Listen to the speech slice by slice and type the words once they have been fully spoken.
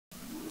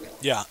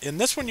Yeah, in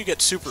this one you get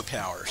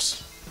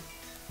superpowers.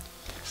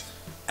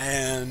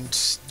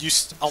 And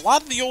a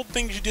lot of the old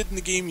things you did in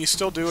the game you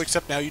still do,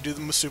 except now you do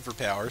them with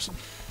superpowers.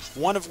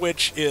 One of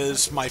which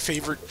is my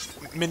favorite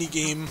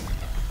minigame.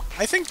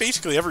 I think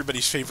basically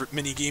everybody's favorite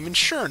minigame,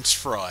 insurance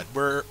fraud,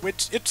 where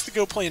it's the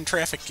go play in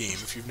traffic game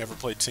if you've never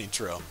played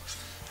Saints Row.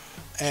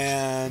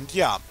 And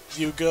yeah,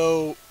 you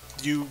throw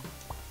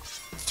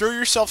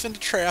yourself into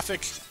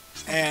traffic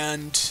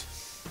and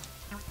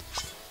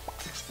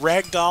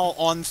ragdoll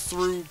on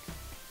through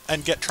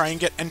and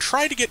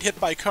try to get hit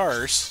by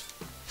cars.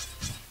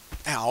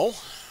 Ow.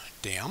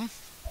 Damn.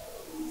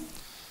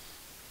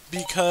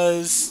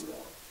 Because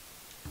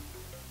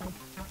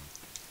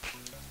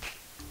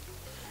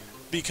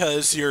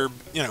you're,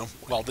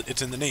 well,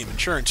 it's in the name,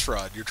 insurance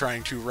fraud. You're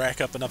trying to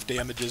rack up enough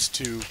damages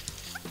to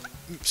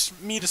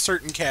meet a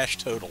certain cash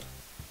total.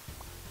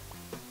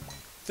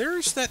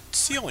 There's that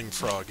ceiling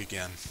frog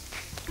again.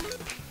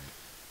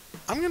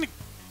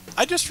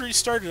 I just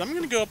restarted. I'm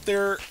gonna go up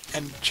there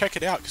and check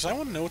it out, because I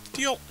want to know what the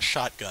deal...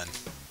 Shotgun.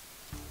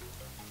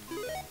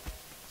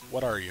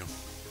 What are you?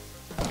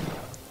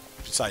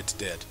 Besides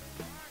dead.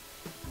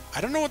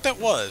 I don't know what that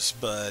was,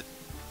 but...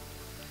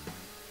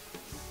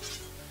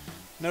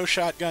 No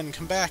shotgun,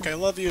 come back, I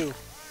love you.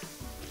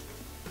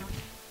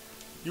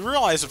 You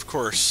realize, of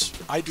course,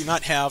 I do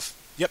not have...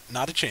 Yep,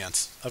 not a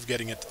chance of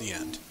getting it to the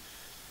end.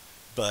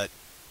 But...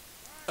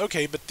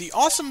 Okay, but the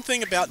awesome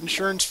thing about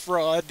insurance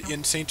fraud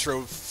in Saints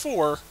Row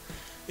 4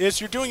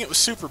 is you're doing it with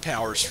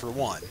superpowers, for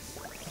one.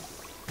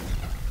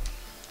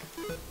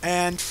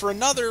 And for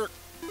another...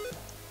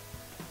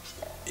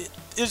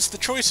 is the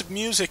choice of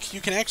music.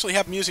 You can actually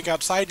have music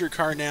outside your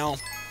car now.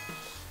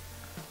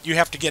 You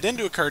have to get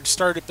into a car to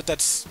start it, but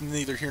that's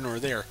neither here nor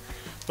there.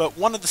 But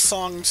one of the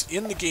songs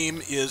in the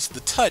game is The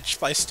Touch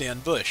by Stan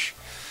Bush.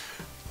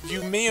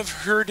 You may have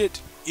heard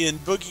it in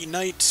Boogie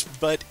Nights,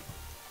 but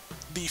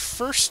the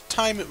first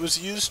time it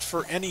was used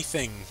for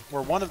anything,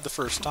 or one of the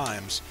first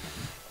times,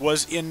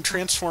 was in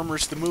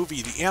Transformers the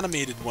movie, the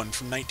animated one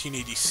from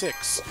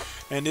 1986,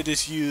 and it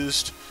is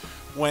used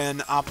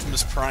when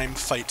Optimus Prime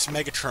fights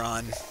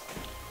Megatron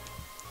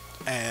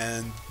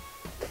and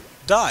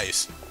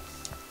dies.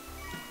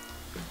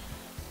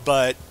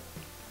 But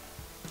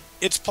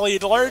it's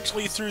played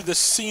largely through the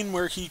scene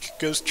where he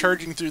goes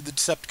charging through the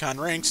Decepticon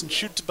ranks and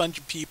shoots a bunch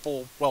of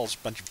people, well, it's a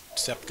bunch of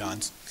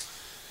Decepticons,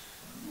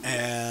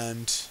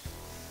 and,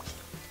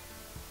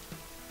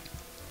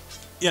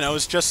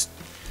 it's just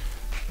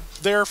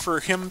there for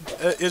him,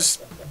 is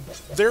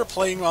there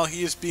playing while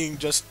he is being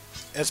just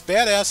as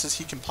badass as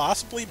he can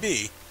possibly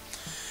be.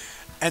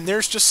 And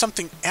there's just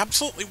something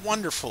absolutely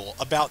wonderful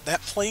about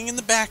that playing in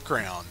the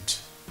background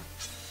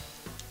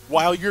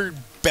while you're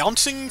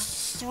bouncing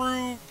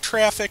through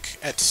traffic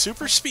at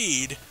super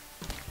speed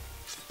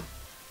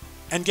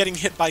and getting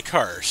hit by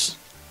cars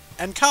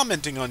and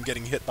commenting on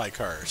getting hit by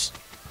cars.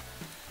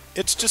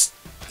 It's just,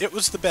 it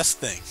was the best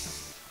thing.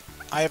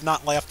 I have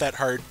not laughed that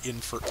hard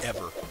in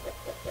forever.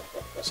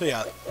 So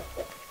yeah,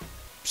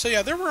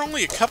 there were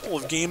only a couple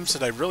of games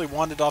that I really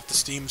wanted off the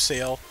Steam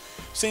sale.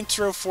 Saints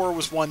Row 4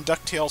 was one,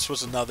 DuckTales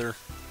was another.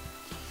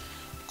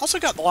 Also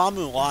got La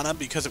Mulana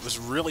because it was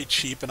really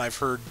cheap and I've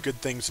heard good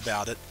things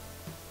about it.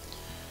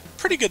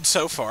 Pretty good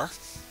so far.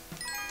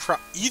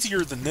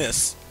 Easier than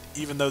this,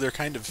 even though they're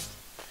kind of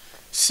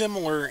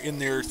similar in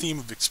their theme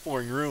of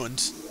exploring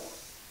ruins.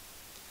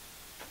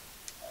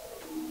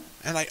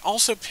 And I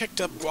also picked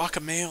up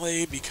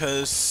Guacamelee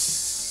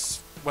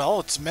because, well,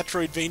 it's a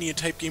Metroidvania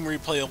type game where you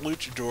play a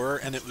luchador,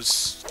 and it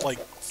was like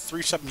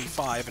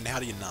 $3.75, and how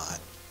do you not?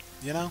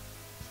 You know?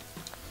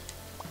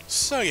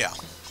 So yeah,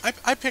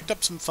 I picked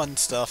up some fun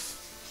stuff.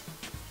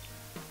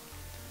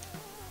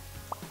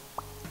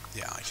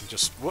 Yeah, I can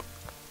just, whoop.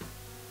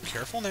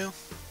 Careful now.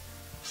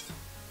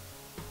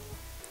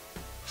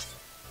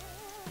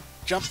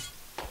 Jump.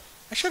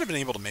 I should have been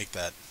able to make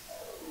that.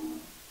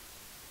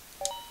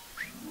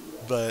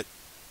 But,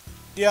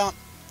 yeah,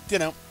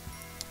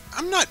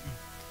 I'm not,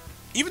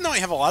 even though I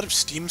have a lot of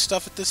Steam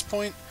stuff at this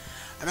point,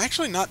 I'm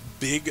actually not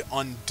big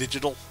on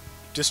digital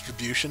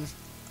distribution.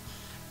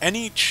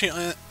 Any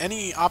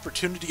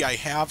opportunity I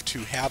have to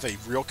have a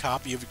real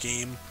copy of a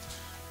game,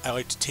 I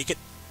like to take it.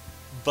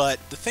 But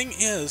the thing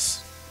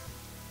is,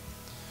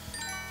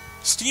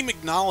 Steam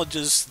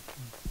acknowledges,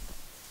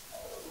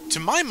 to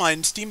my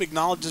mind, Steam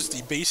acknowledges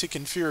the basic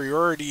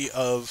inferiority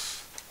of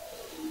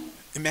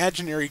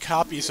imaginary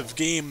copies of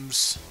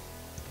games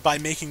by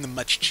making them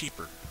much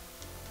cheaper.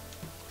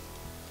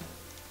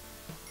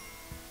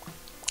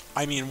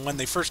 I mean, when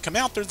they first come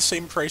out, they're the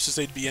same price as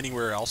they'd be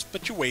anywhere else,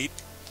 but you wait,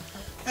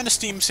 and a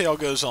Steam sale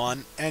goes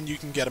on, and you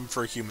can get them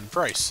for a human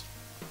price.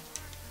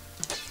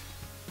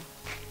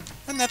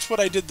 And that's what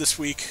I did this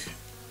week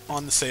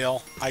on the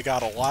sale. I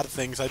got a lot of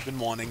things I've been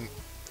wanting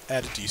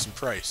at a decent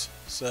price.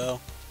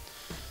 So,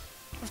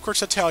 of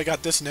course, that's how I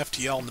got this in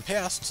FTL in the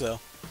past,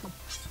 so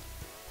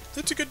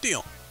it's a good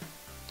deal.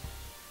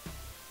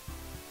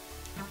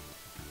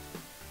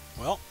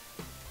 Well,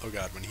 oh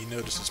god, when he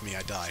notices me,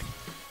 I die.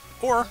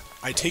 Or,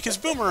 I take his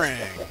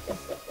boomerang.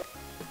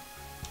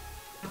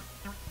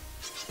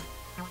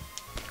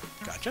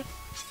 Gotcha.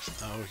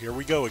 Oh, here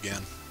we go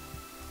again.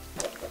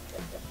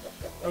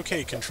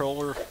 Okay,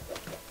 controller.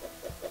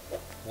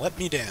 Let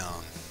me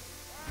down.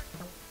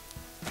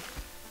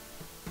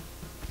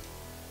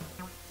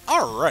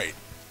 Alright.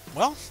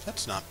 Well,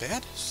 that's not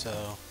bad,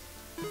 so...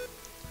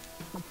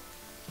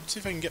 Let's see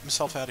if I can get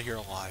myself out of here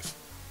alive.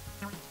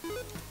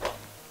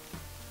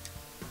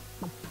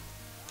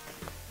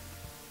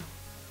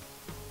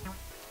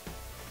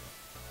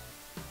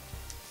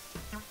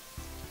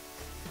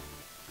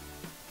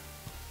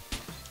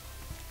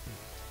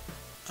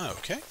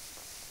 Okay.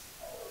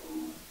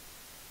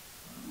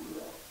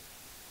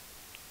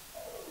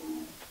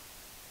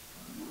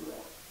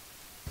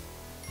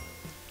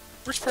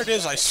 Worst part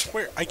is, I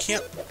swear, I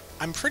can't...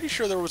 I'm pretty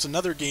sure there was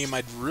another game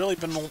I'd really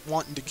been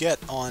wanting to get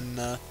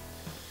on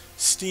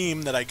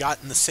Steam that I got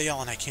in the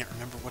sale, and I can't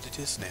remember what it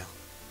is now.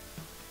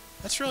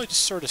 That's really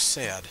just sort of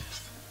sad.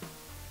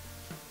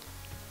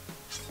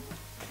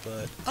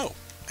 But... Oh!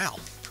 Ow!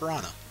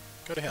 Piranha.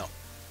 Go to hell.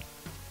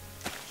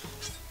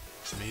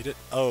 Made it.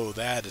 Oh,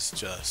 that is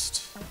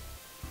just...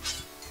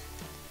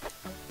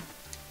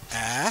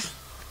 Ah?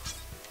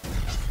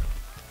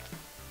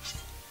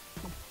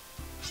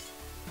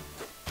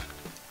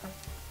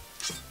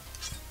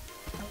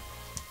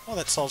 Well,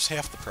 that solves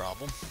half the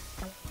problem.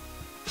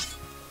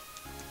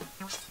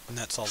 And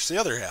that solves the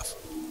other half.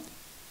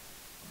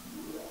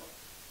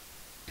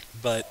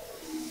 But...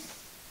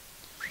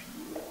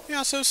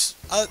 Yeah, so...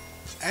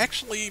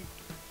 actually,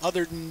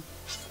 other than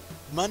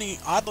money,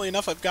 oddly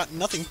enough, I've gotten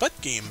nothing but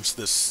games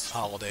this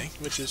holiday,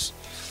 which is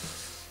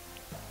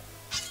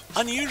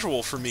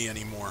unusual for me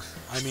anymore.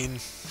 I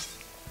mean,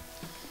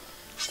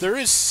 there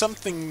is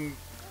something,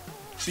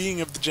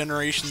 being of the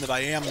generation that I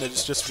am, that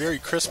is just very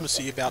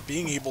Christmassy about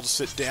being able to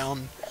sit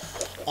down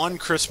on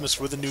Christmas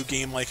with a new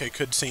game like I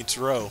could Saints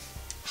Row.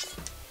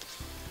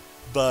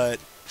 But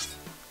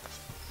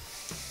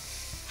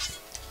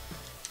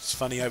it's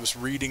funny, I was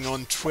reading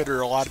on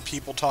Twitter a lot of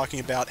people talking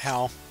about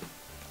how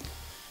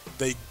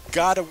they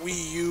got a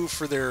Wii U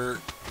for their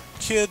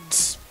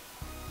kids.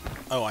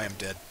 Oh, I am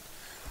dead.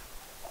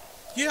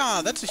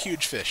 Yeah, that's a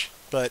huge fish.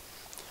 But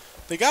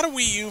they got a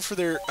Wii U for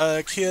their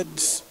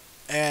kids,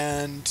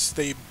 and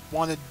they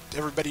wanted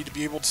everybody to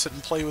be able to sit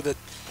and play with it.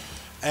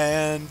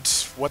 And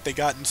what they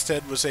got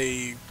instead was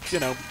a, you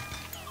know,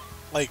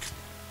 like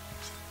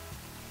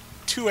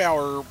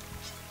 2-hour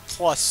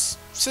plus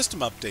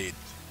system update.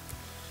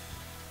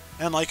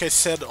 And like I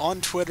said on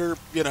Twitter,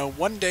 you know,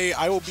 one day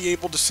I will be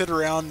able to sit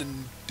around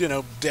and, you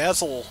know,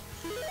 dazzle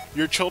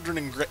your children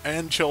and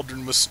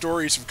grandchildren with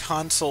stories of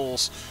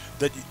consoles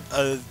that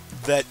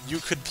that you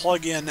could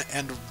plug in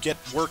and get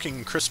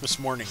working Christmas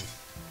morning.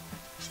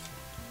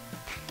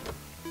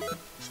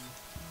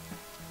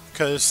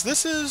 Because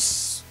this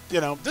is,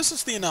 you know, this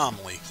is the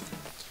anomaly.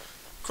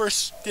 Of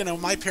course, you know,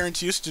 my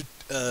parents used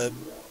to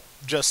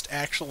just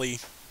actually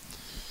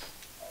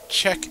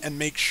check and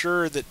make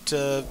sure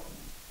that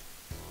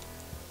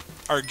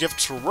our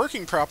gifts were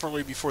working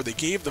properly before they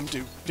gave them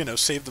to, you know,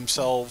 save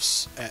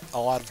themselves a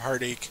lot of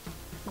heartache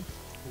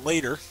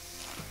later.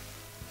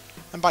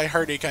 And by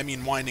heartache, I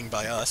mean whining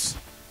by us.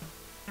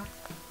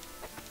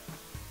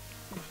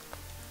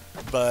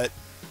 But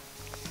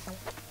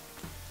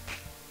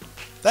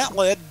that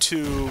led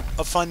to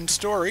a fun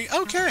story.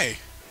 Okay.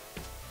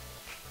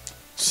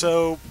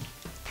 So,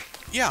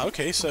 yeah,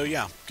 okay, so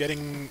yeah,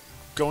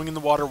 going in the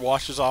water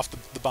washes off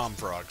the bomb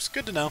frogs.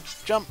 Good to know.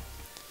 Jump.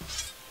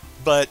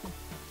 But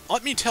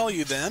let me tell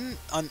you then,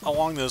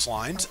 along those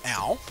lines,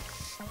 ow,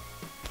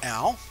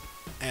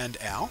 and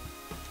ow.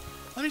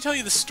 Let me tell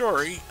you the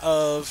story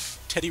of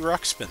Teddy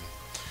Ruxpin.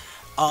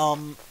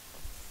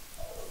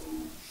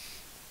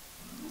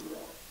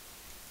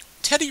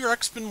 Teddy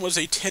Ruxpin was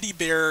a teddy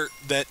bear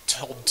that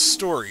told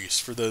stories,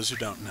 for those who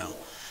don't know.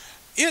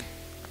 It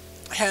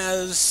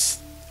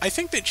has... I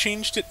think they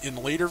changed it in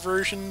later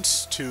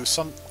versions to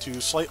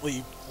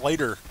slightly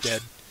lighter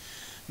dead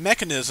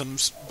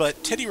mechanisms,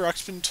 but Teddy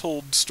Ruxpin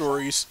told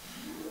stories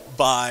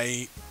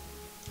by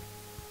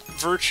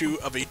virtue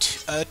of a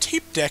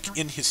tape deck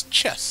in his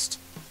chest.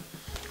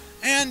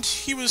 And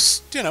he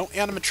was, you know,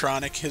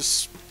 animatronic.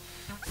 His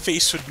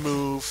face would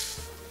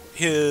move.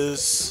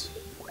 His...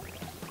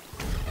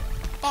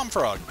 Bomb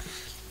frog.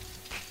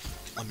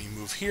 Let me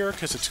move here,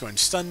 because it's going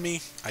to stun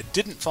me. I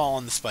didn't fall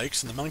on the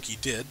spikes, and the monkey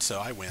did, so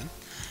I win.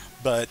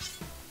 But,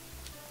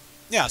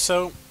 yeah,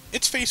 so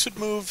its face would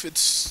move,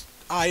 its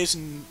eyes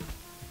and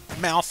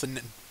mouth and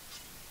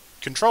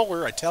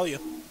controller, I tell you.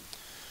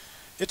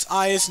 Its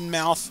eyes and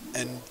mouth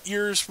and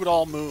ears would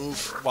all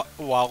move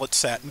while it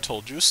sat and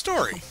told you a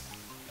story.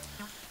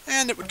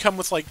 And it would come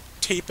with, like,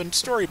 tape and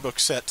storybook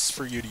sets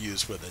for you to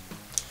use with it.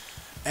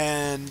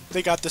 And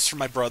they got this for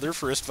my brother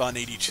for Istvan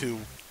 82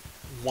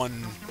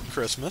 one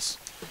Christmas.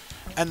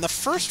 And the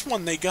first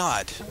one they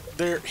got,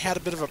 there had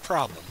a bit of a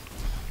problem.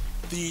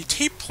 The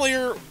tape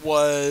player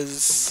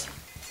was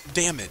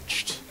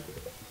damaged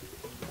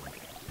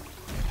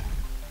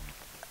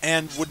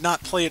and would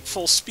not play at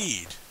full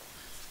speed.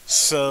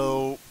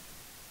 So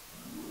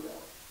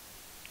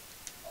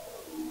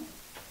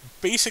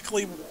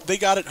basically, they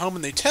got it home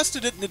and they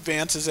tested it in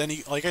advance, as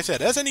any, like I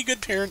said, as any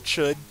good parent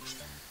should.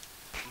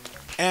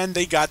 And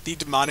they got the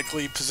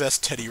demonically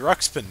possessed Teddy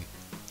Ruxpin.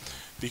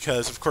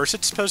 Because, of course,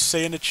 it's supposed to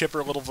say in a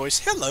chipper little voice,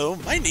 "Hello,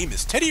 my name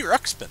is Teddy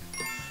Ruxpin."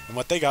 And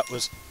what they got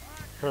was,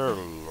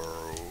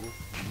 "Hello,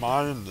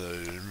 my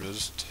name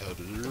is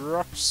Teddy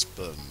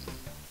Ruxpin."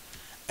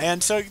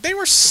 And so they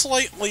were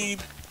slightly,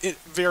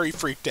 very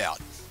freaked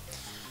out.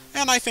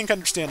 And I think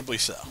understandably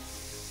so.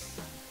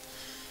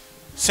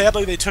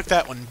 Sadly, they took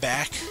that one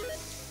back.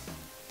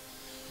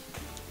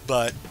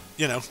 But,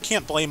 you know,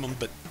 can't blame them,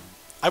 but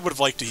I would have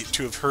liked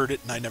to have heard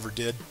it, and I never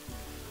did.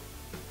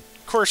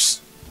 Of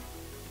course,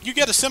 you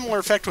get a similar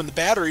effect when the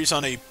batteries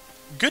on a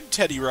good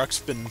Teddy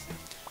Ruxpin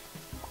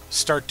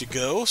start to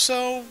go,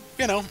 so,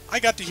 you know, I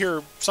got to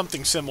hear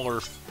something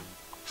similar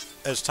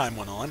as time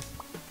went on.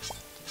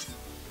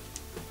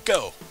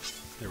 Go.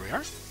 There we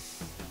are.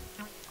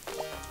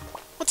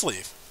 Let's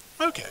leave.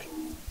 Okay.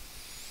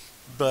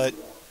 But,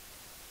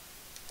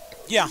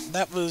 yeah,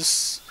 that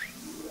was...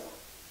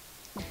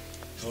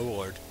 Oh,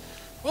 Lord.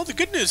 Well, the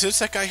good news is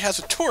that guy has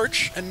a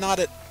torch and not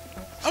a...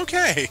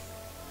 Okay.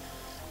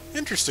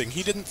 Interesting.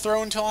 He didn't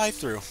throw until I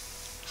threw.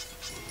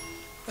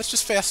 That's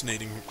just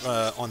fascinating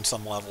on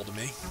some level to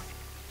me.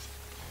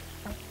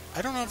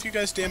 I don't know if you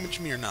guys damaged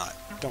me or not.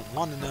 Don't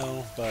want to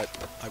know, but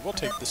I will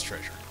take this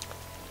treasure.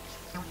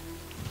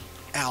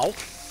 Ow.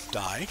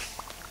 Die.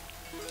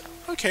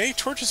 Okay,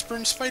 torches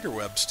burn spider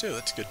webs, too.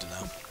 That's good to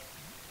know.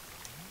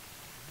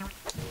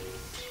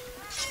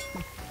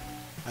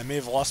 I may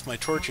have lost my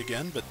torch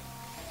again, but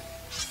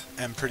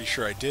I'm pretty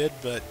sure I did,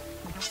 but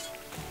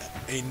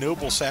a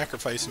noble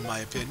sacrifice in my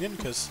opinion,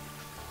 because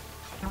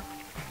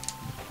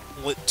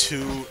lit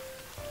two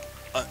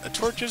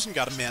torches and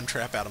got a man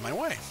trap out of my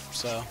way,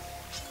 so...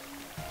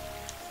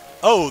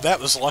 Oh, that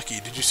was lucky.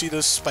 Did you see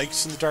those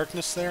spikes in the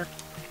darkness there?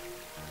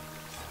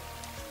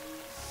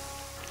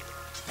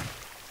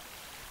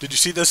 Did you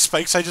see those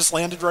spikes I just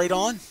landed right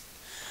on?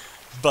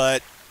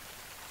 But,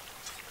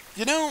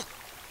 you know,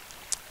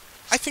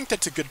 I think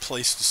that's a good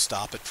place to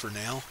stop it for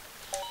now.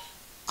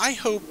 I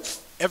hope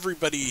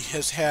everybody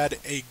has had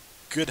a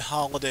good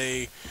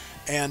holiday,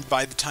 and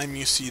by the time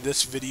you see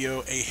this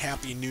video, a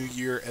Happy New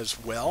Year as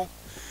well.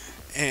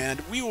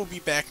 And we will be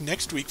back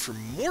next week for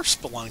more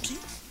Spelunky,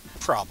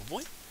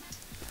 probably.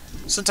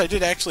 Since I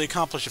did actually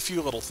accomplish a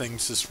few little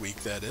things this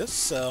week, that is,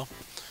 so...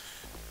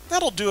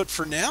 That'll do it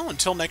for now.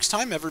 Until next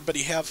time,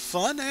 everybody have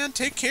fun and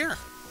take care.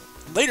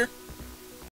 Later.